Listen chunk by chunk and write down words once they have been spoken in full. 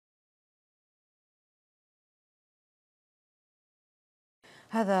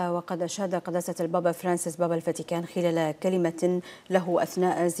هذا وقد أشاد قداسة البابا فرانسيس بابا الفاتيكان خلال كلمة له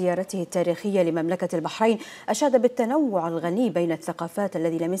أثناء زيارته التاريخية لمملكة البحرين، أشاد بالتنوع الغني بين الثقافات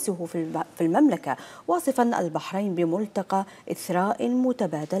الذي لمسه في المملكة، واصفا البحرين بملتقى إثراء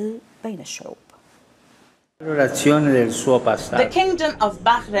متبادل بين الشعوب. The Kingdom of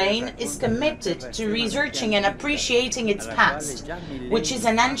Bahrain is committed to researching and appreciating its past, which is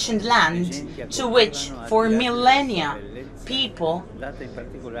an ancient land to which, for millennia, people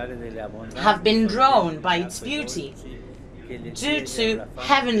have been drawn by its beauty due to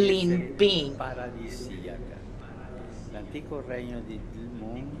heavenly being.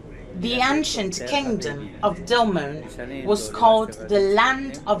 The ancient kingdom of Dilmun was called the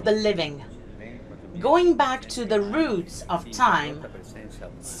Land of the Living. Going back to the roots of time,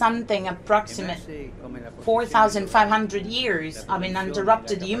 something approximate 4,500 years of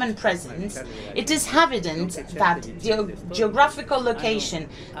uninterrupted human presence, it is evident that the geographical location,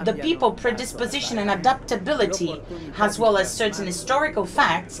 the people predisposition and adaptability, as well as certain historical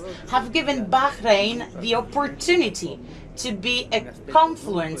facts, have given Bahrain the opportunity to be a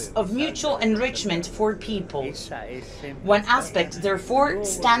confluence of mutual enrichment for peoples. One aspect, therefore,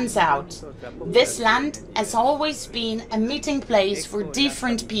 stands out. This land has always been a meeting place for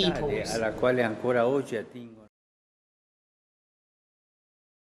different peoples.